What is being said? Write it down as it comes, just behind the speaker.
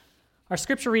Our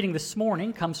scripture reading this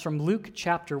morning comes from Luke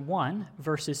chapter 1,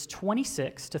 verses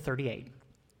 26 to 38.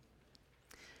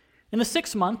 In the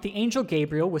 6th month, the angel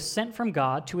Gabriel was sent from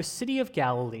God to a city of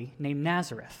Galilee named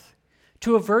Nazareth,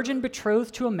 to a virgin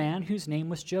betrothed to a man whose name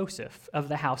was Joseph, of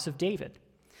the house of David.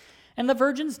 And the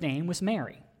virgin's name was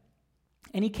Mary.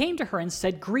 And he came to her and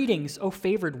said, "Greetings, O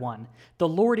favored one, the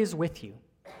Lord is with you."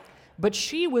 But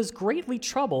she was greatly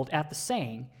troubled at the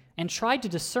saying, and tried to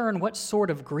discern what sort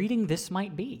of greeting this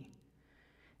might be.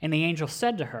 And the angel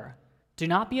said to her, "Do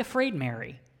not be afraid,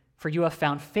 Mary, for you have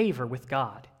found favor with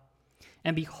God.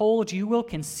 And behold, you will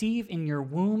conceive in your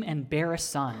womb and bear a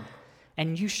son,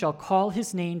 and you shall call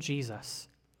his name Jesus.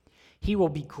 He will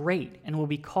be great and will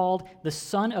be called the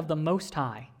Son of the Most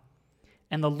High.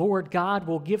 And the Lord God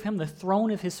will give him the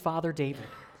throne of his father David,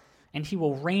 and he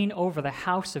will reign over the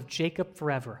house of Jacob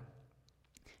forever.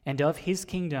 And of his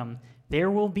kingdom there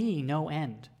will be no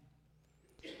end."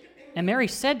 And Mary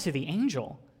said to the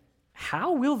angel,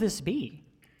 "How will this be,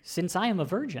 since I am a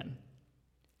virgin?"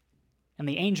 And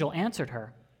the angel answered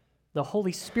her, "The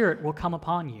Holy Spirit will come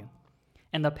upon you,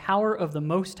 and the power of the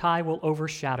Most High will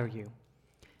overshadow you.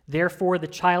 Therefore the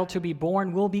child to be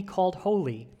born will be called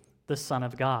Holy, the Son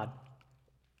of God.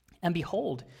 And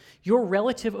behold, your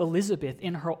relative Elizabeth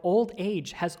in her old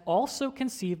age has also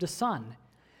conceived a son,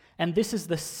 and this is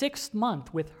the 6th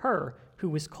month with her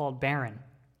who is called barren.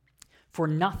 For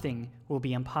nothing will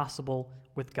be impossible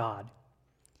with God."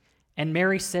 And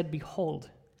Mary said,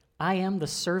 "Behold, I am the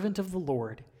servant of the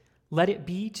Lord. Let it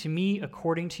be to me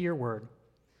according to your word."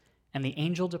 And the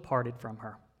angel departed from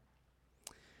her.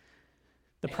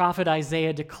 The prophet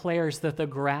Isaiah declares that the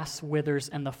grass withers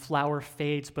and the flower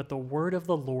fades, but the word of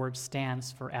the Lord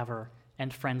stands forever.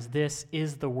 And friends, this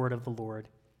is the word of the Lord.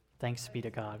 Thanks be to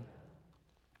God.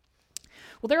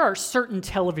 Well, there are certain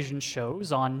television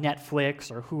shows on Netflix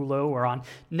or Hulu or on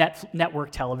network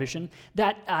television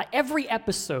that every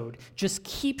episode just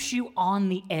keeps you on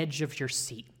the edge of your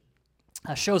seat.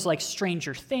 Shows like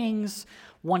Stranger Things,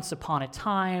 Once Upon a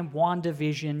Time,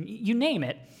 WandaVision, you name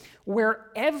it,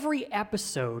 where every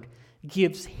episode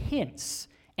gives hints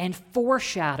and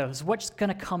foreshadows what's going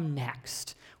to come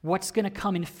next, what's going to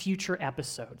come in future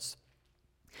episodes.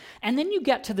 And then you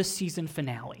get to the season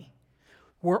finale,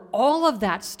 where all of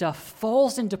that stuff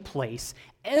falls into place,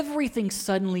 everything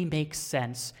suddenly makes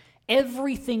sense,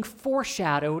 everything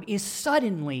foreshadowed is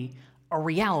suddenly a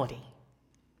reality,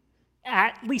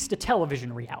 at least a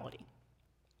television reality.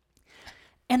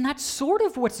 And that's sort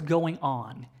of what's going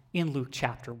on in Luke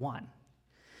chapter 1.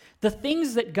 The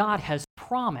things that God has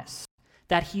promised,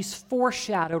 that he's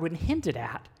foreshadowed and hinted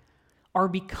at, are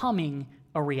becoming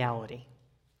a reality.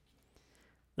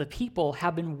 The people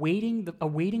have been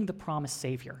awaiting the promised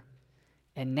Savior,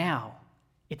 and now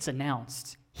it's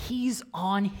announced he's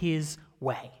on his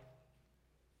way.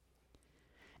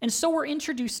 And so we're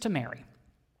introduced to Mary.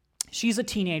 She's a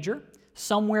teenager,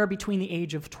 somewhere between the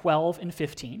age of 12 and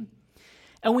 15,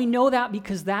 and we know that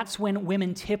because that's when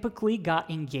women typically got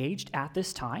engaged at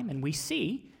this time, and we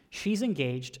see she's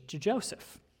engaged to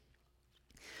Joseph.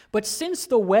 But since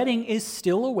the wedding is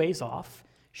still a ways off,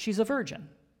 she's a virgin.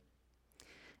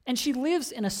 And she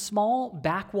lives in a small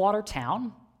backwater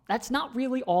town that's not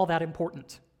really all that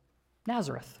important,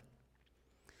 Nazareth.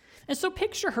 And so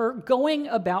picture her going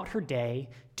about her day,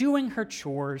 doing her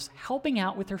chores, helping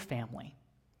out with her family,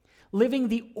 living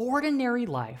the ordinary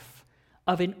life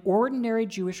of an ordinary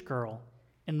Jewish girl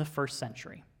in the 1st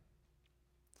century.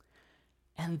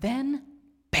 And then,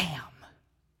 bam,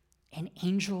 an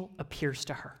angel appears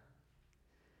to her.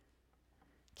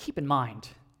 Keep in mind,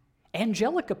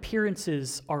 angelic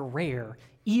appearances are rare,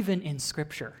 even in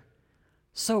Scripture.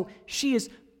 So she is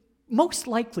most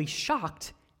likely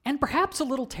shocked and perhaps a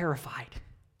little terrified.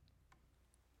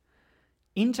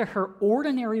 Into her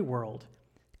ordinary world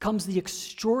comes the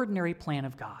extraordinary plan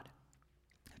of God,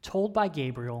 told by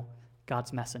Gabriel,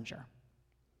 God's messenger.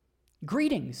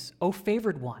 "Greetings, O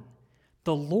favored one,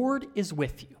 the Lord is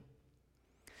with you."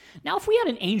 Now, if we had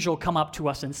an angel come up to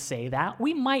us and say that,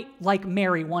 we might, like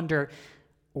Mary, wonder,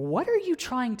 what are you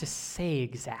trying to say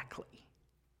exactly?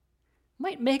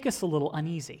 Might make us a little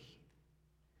uneasy.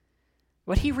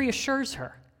 But he reassures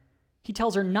her. He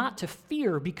tells her not to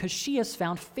fear because she has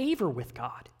found favor with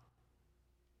God.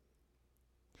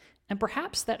 And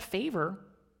perhaps that favor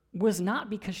was not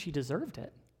because she deserved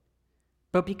it,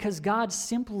 but because God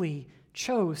simply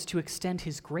chose to extend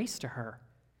his grace to her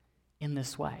in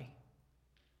this way.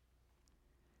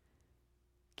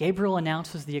 Gabriel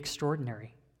announces the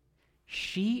extraordinary.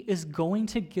 She is going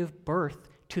to give birth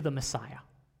to the Messiah.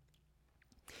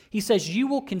 He says, "You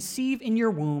will conceive in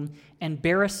your womb and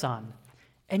bear a son,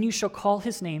 and you shall call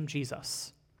his name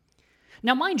Jesus."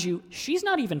 Now, mind you, she's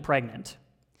not even pregnant.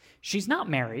 She's not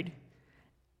married.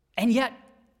 And yet,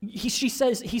 he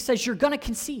says, you're going to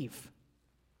conceive.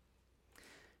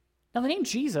 Now, the name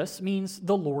Jesus means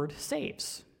the Lord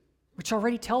saves, which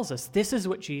already tells us this is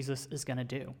what Jesus is going to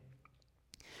do.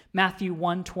 Matthew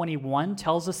 1:21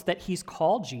 tells us that he's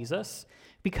called Jesus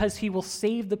because he will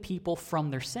save the people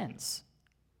from their sins.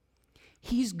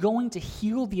 He's going to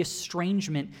heal the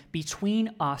estrangement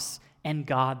between us and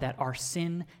God that our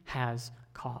sin has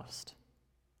caused.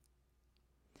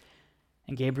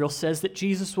 And Gabriel says that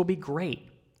Jesus will be great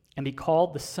and be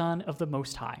called the Son of the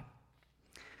Most High.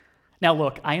 Now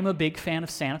look, I am a big fan of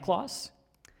Santa Claus,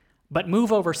 but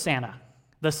move over, Santa.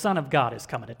 The Son of God is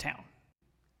coming to town.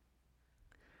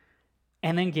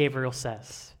 And then Gabriel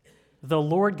says, the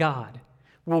Lord God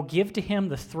will give to him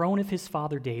the throne of his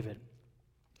father David.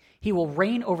 He will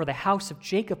reign over the house of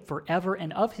Jacob forever,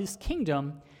 and of his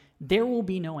kingdom there will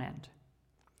be no end.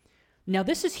 Now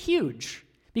this is huge,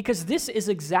 because this is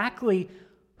exactly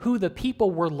who the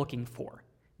people were looking for.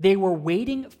 They were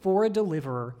waiting for a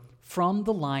deliverer from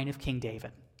the line of King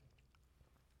David.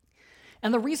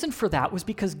 And the reason for that was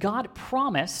because God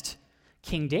promised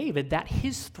King David that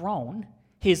his throne,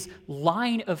 his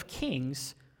line of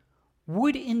kings,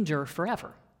 would endure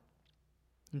forever.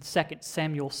 In 2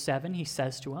 Samuel 7, he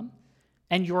says to him,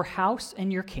 and your house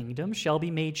and your kingdom shall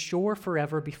be made sure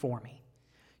forever before me.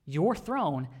 Your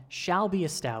throne shall be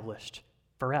established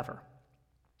forever.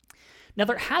 Now,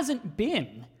 there hasn't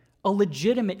been a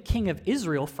legitimate king of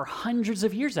Israel for hundreds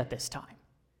of years at this time.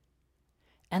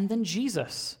 And then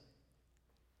Jesus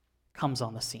comes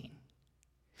on the scene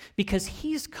because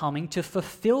he's coming to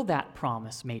fulfill that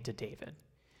promise made to David.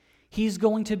 He's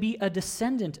going to be a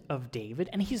descendant of David,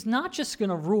 and he's not just going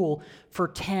to rule for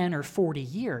 10 or 40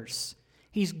 years.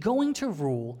 He's going to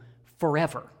rule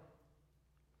forever.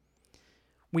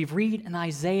 We read in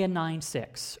Isaiah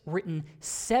 9:6, written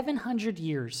 700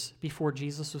 years before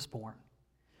Jesus was born,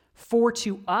 for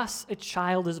to us a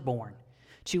child is born,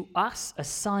 to us a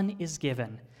son is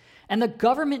given, and the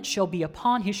government shall be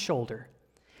upon his shoulder,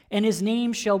 and his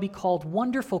name shall be called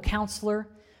Wonderful Counselor,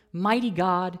 Mighty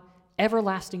God,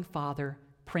 Everlasting Father,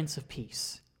 Prince of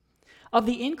Peace. Of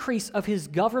the increase of his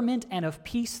government and of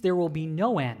peace there will be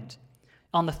no end,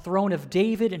 on the throne of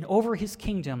David and over his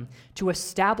kingdom, to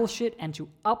establish it and to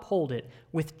uphold it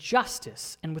with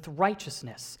justice and with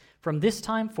righteousness from this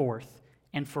time forth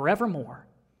and forevermore.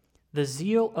 The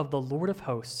zeal of the Lord of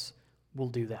hosts will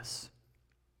do this.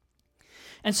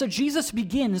 And so Jesus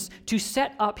begins to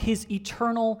set up his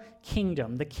eternal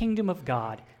kingdom, the kingdom of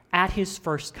God, at his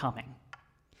first coming.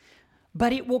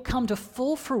 But it will come to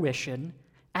full fruition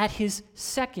at his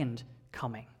second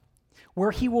coming,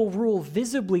 where he will rule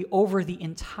visibly over the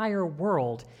entire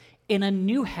world in a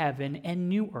new heaven and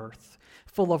new earth,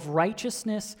 full of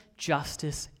righteousness,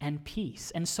 justice, and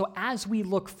peace. And so as we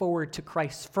look forward to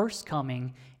Christ's first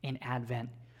coming in Advent,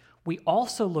 we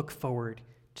also look forward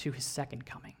to his second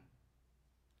coming.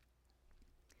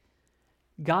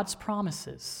 God's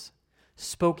promises,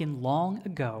 spoken long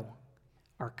ago,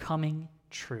 are coming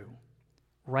true,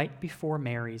 right before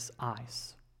Mary's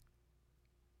eyes.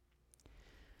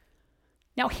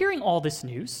 Now, hearing all this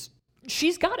news,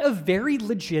 she's got a very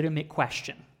legitimate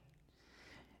question.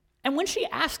 And when she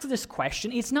asks this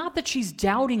question, it's not that she's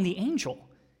doubting the angel.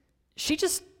 She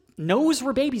just knows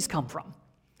where babies come from.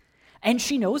 And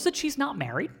she knows that she's not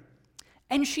married.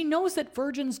 And she knows that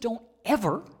virgins don't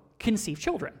ever conceive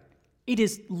children. It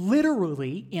is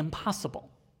literally impossible.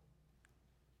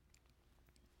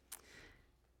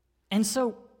 And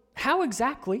so, how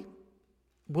exactly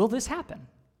will this happen?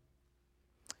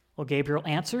 Well, Gabriel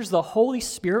answers, the Holy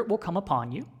Spirit will come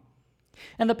upon you,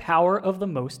 and the power of the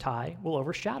Most High will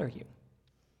overshadow you.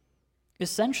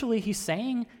 Essentially, he's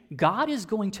saying God is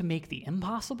going to make the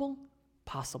impossible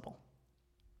possible.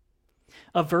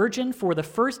 A virgin, for the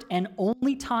first and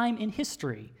only time in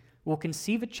history, will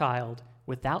conceive a child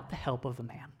without the help of a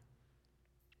man.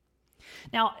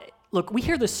 Now, look, we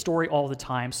hear this story all the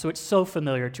time, so it's so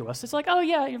familiar to us. It's like, oh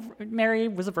yeah, Mary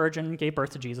was a virgin, gave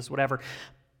birth to Jesus, whatever.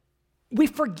 We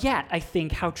forget, I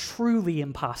think, how truly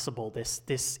impossible this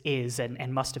is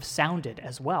and must have sounded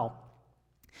as well.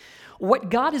 What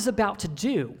God is about to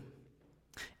do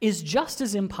is just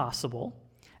as impossible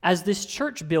as this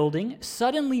church building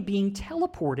suddenly being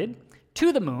teleported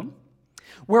to the moon,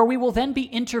 where we will then be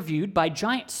interviewed by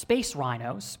giant space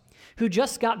rhinos who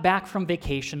just got back from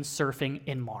vacation surfing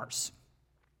in Mars.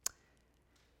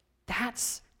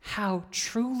 That's how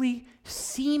truly,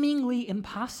 seemingly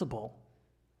impossible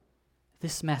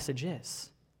this message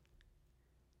is.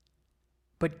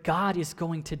 But God is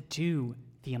going to do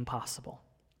the impossible.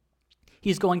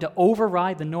 He's going to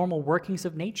override the normal workings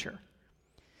of nature.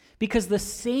 Because the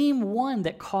same one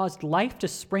that caused life to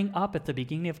spring up at the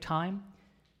beginning of time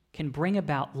can bring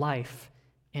about life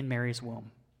in Mary's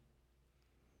womb.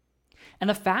 And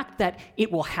the fact that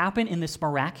it will happen in this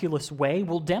miraculous way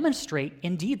will demonstrate,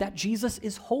 indeed, that Jesus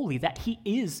is holy, that he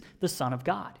is the Son of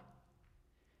God.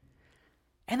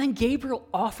 And then Gabriel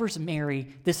offers Mary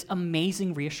this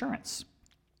amazing reassurance.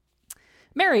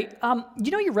 Mary,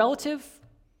 you know your relative?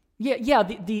 Yeah,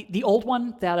 the old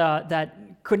one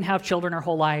that couldn't have children her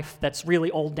whole life, that's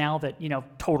really old now, that,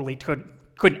 totally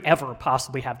couldn't ever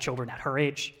possibly have children at her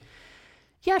age.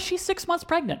 Yeah, she's 6 months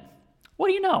pregnant. What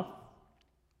do you know?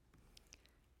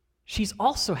 She's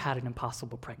also had an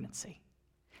impossible pregnancy.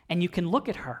 And you can look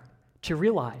at her to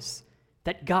realize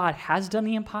that God has done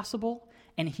the impossible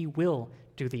and he will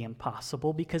do the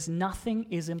impossible, because nothing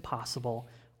is impossible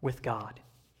with God.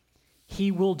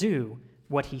 He will do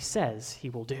what he says he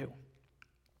will do.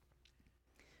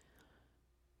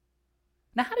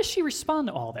 Now, how does she respond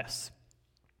to all this?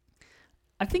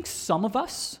 I think some of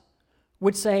us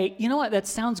would say, you know what, that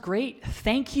sounds great.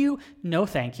 Thank you. No,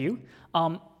 thank you.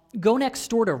 Go next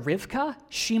door to Rivka.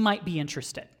 She might be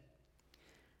interested.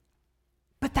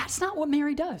 But that's not what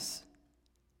Mary does.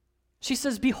 She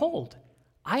says, behold,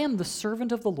 I am the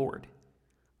servant of the Lord.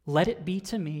 Let it be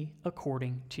to me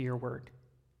according to your word.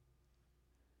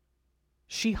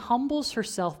 She humbles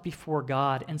herself before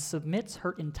God and submits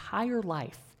her entire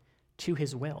life to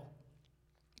his will,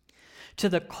 to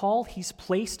the call he's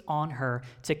placed on her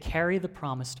to carry the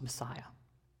promised Messiah.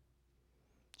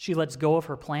 She lets go of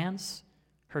her plans,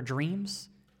 her dreams,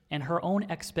 and her own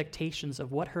expectations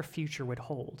of what her future would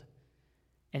hold,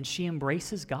 and she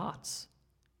embraces God's.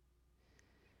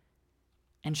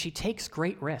 And she takes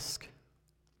great risk.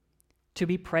 To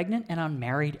be pregnant and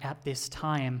unmarried at this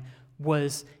time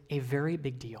was a very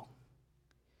big deal.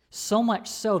 So much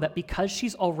so that because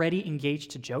she's already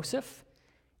engaged to Joseph,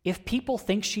 if people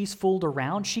think she's fooled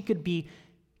around, she could be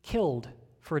killed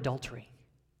for adultery.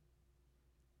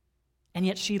 And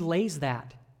yet she lays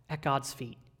that at God's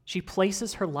feet. She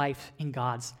places her life in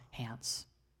God's hands.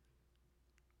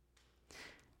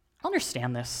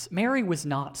 Understand this. Mary was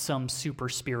not some super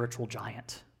spiritual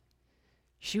giant.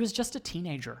 She was just a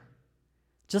teenager,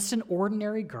 just an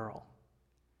ordinary girl,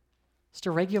 just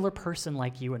a regular person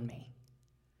like you and me,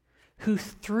 who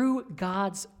through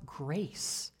God's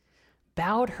grace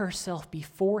bowed herself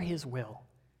before his will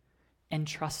and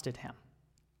trusted him.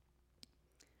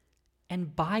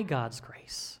 And by God's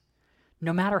grace,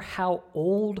 no matter how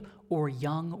old or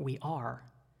young we are,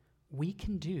 we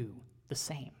can do the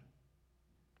same.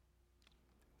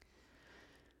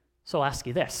 So I'll ask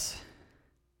you this.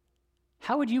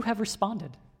 How would you have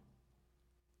responded?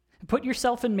 Put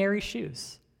yourself in Mary's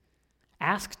shoes.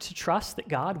 Ask to trust that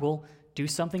God will do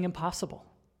something impossible.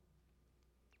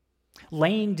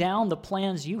 Laying down the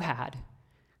plans you had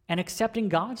and accepting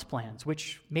God's plans,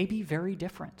 which may be very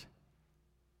different.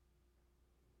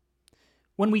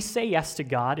 When we say yes to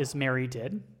God, as Mary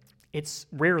did, it's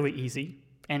rarely easy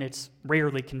and it's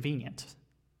rarely convenient.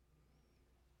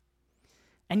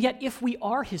 And yet, if we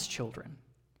are his children,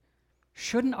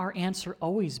 shouldn't our answer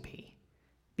always be,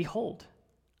 behold,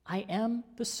 I am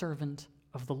the servant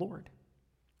of the Lord?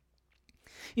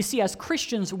 You see, as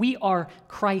Christians, we are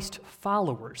Christ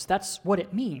followers. That's what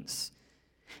it means.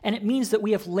 And it means that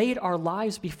we have laid our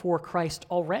lives before Christ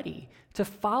already to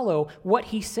follow what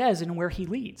he says and where he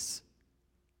leads.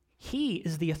 He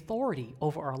is the authority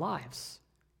over our lives,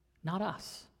 not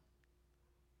us.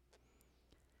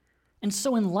 And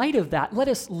so in light of that, let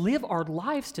us live our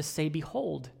lives to say,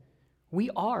 behold,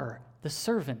 we are the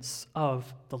servants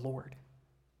of the Lord.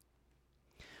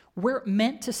 We're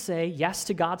meant to say yes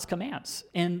to God's commands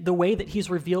in the way that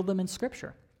he's revealed them in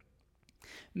Scripture.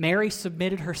 Mary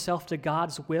submitted herself to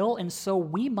God's will, and so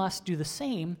we must do the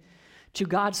same to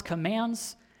God's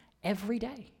commands every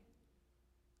day.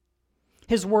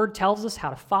 His word tells us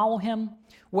how to follow him,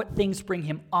 what things bring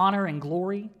him honor and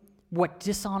glory, what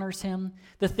dishonors him,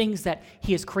 the things that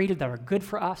he has created that are good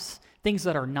for us, things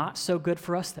that are not so good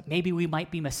for us that maybe we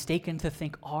might be mistaken to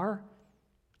think are.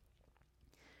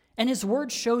 And his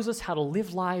word shows us how to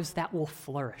live lives that will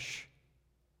flourish.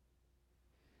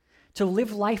 To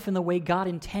live life in the way God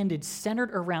intended,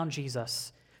 centered around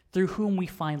Jesus, through whom we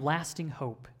find lasting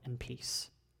hope and peace.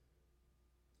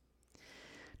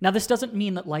 Now, this doesn't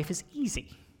mean that life is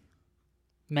easy.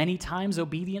 Many times,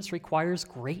 obedience requires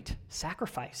great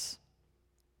sacrifice.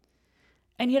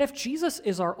 And yet, if Jesus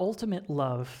is our ultimate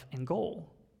love and goal,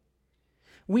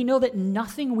 we know that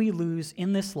nothing we lose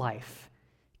in this life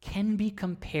can be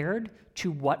compared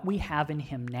to what we have in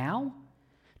him now,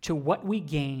 to what we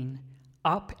gain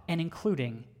up and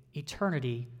including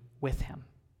eternity with him.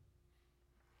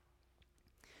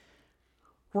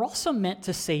 We're also meant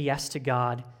to say yes to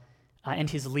God and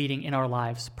his leading in our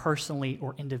lives personally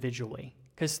or individually,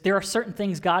 because there are certain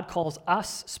things God calls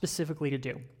us specifically to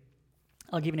do.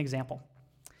 I'll give you an example.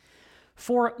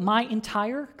 For my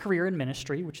entire career in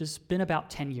ministry, which has been about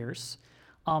 10 years,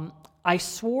 I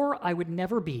swore I would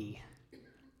never be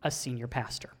a senior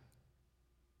pastor.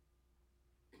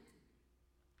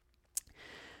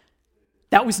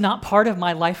 That was not part of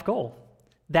my life goal.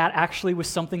 That actually was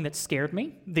something that scared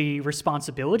me, the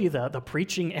responsibility, the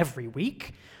preaching every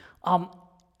week.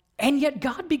 And yet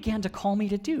God began to call me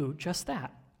to do just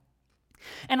that.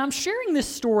 And I'm sharing this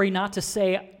story not to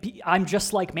say I'm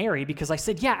just like Mary, because I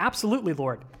said, yeah, absolutely,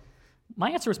 Lord. My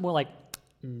answer was more like,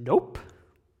 nope.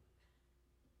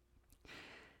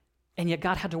 And yet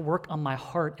God had to work on my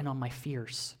heart and on my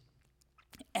fears.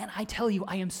 And I tell you,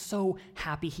 I am so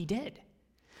happy he did.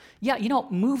 Yeah,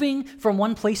 moving from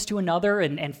one place to another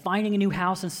and finding a new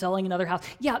house and selling another house,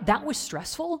 yeah, that was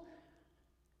stressful.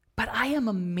 But I am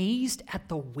amazed at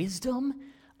the wisdom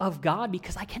of God,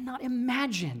 because I cannot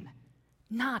imagine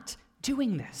not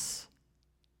doing this.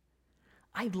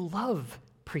 I love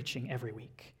preaching every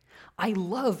week. I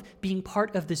love being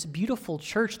part of this beautiful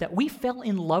church that we fell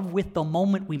in love with the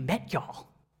moment we met y'all.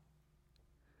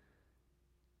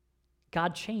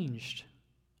 God changed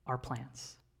our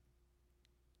plans.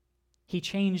 He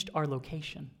changed our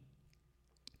location.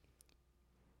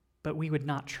 But we would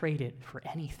not trade it for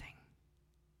anything.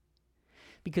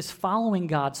 Because following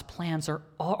God's plans are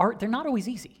they're not always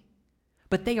easy,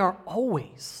 but they are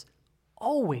always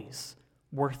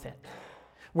worth it.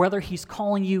 Whether he's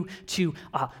calling you to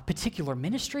a particular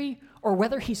ministry or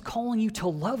whether he's calling you to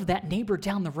love that neighbor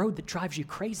down the road that drives you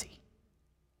crazy,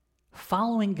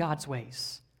 following God's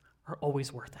ways are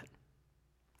always worth it.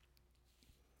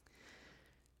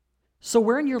 So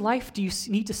where in your life do you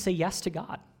need to say yes to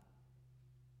God?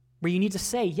 Where you need to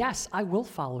say, yes, I will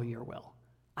follow your will.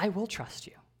 I will trust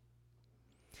you.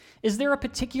 Is there a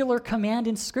particular command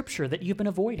in Scripture that you've been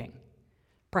avoiding?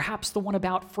 Perhaps the one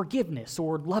about forgiveness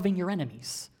or loving your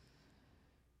enemies.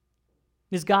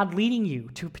 Is God leading you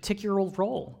to a particular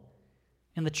role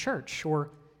in the church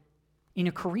or in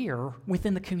a career or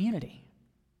within the community?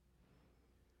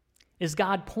 Is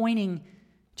God pointing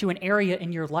to an area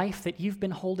in your life that you've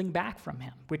been holding back from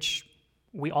him, which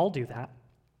we all do that?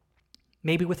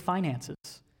 Maybe with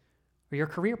finances or your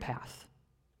career path,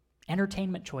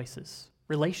 entertainment choices,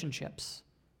 relationships.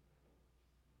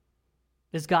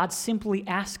 Is God simply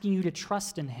asking you to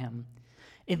trust in him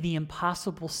in the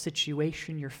impossible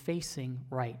situation you're facing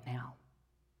right now?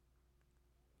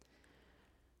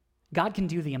 God can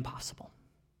do the impossible.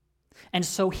 And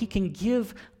so he can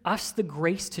give us the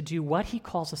grace to do what he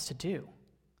calls us to do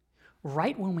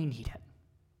right when we need it,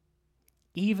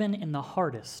 even in the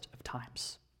hardest of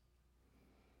times.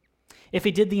 If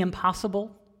he did the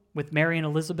impossible with Mary and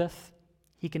Elizabeth,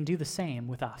 he can do the same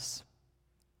with us.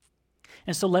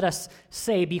 And so let us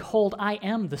say, behold, I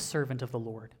am the servant of the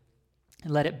Lord,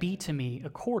 and let it be to me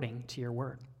according to your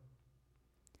word.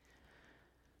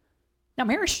 Now,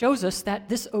 Mary shows us that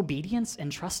this obedience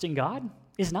and trust in God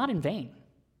is not in vain.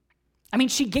 I mean,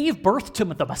 she gave birth to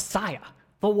the Messiah,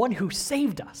 the one who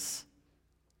saved us.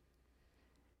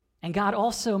 And God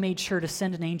also made sure to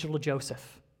send an angel to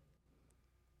Joseph.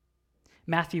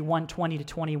 Matthew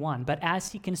 1:20-21, but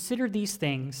as he considered these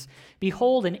things,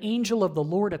 behold, an angel of the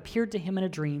Lord appeared to him in a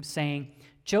dream, saying,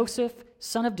 Joseph,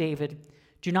 son of David,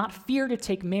 do not fear to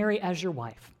take Mary as your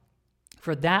wife,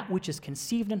 for that which is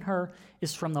conceived in her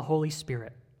is from the Holy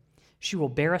Spirit. She will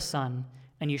bear a son,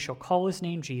 and you shall call his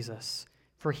name Jesus,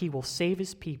 for he will save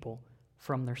his people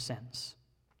from their sins.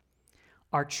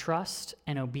 Our trust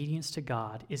and obedience to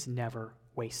God is never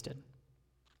wasted.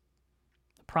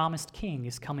 The promised king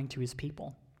is coming to his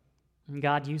people, and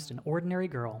God used an ordinary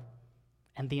girl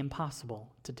and the impossible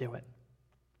to do it.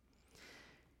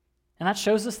 And that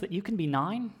shows us that you can be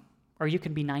 9 or you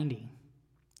can be 90.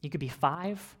 You could be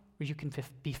 5 or you can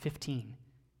be 15.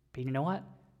 But you know what?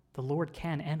 The Lord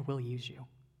can and will use you.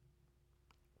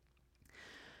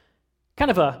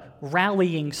 Kind of a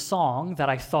rallying song that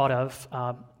I thought of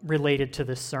related to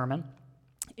this sermon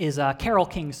is a Carole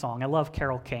King song. I love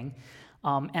Carole King.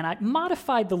 And I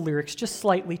modified the lyrics just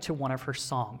slightly to one of her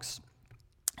songs.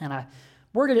 And I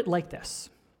worded it like this.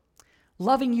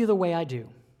 Loving you the way I do,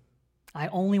 I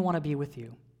only want to be with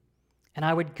you. And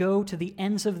I would go to the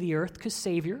ends of the earth, because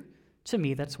Savior, to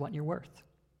me that's what you're worth.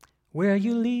 Where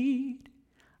you lead,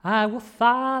 I will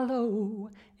follow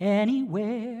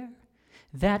anywhere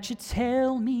that you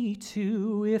tell me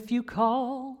to. If you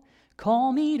call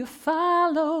Call me to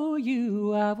follow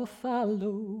you, I will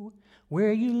follow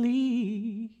where you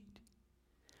lead.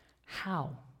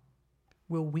 How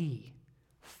will we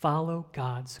follow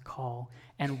God's call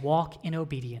and walk in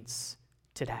obedience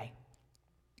today?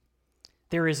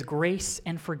 There is grace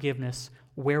and forgiveness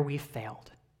where we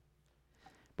failed,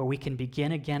 but we can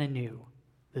begin again anew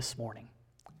this morning.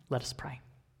 Let us pray.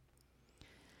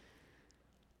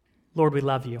 Lord, we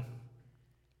love you,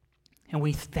 and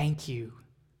we thank you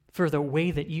for the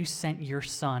way that you sent your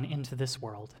Son into this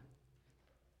world.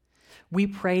 We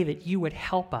pray that you would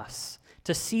help us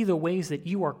to see the ways that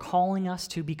you are calling us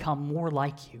to become more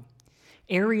like you,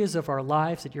 areas of our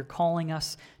lives that you're calling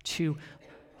us to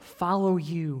follow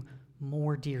you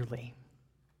more dearly.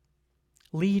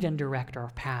 Lead and direct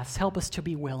our paths. Help us to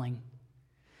be willing.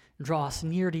 Draw us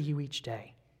near to you each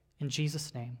day. In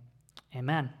Jesus' name,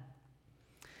 amen.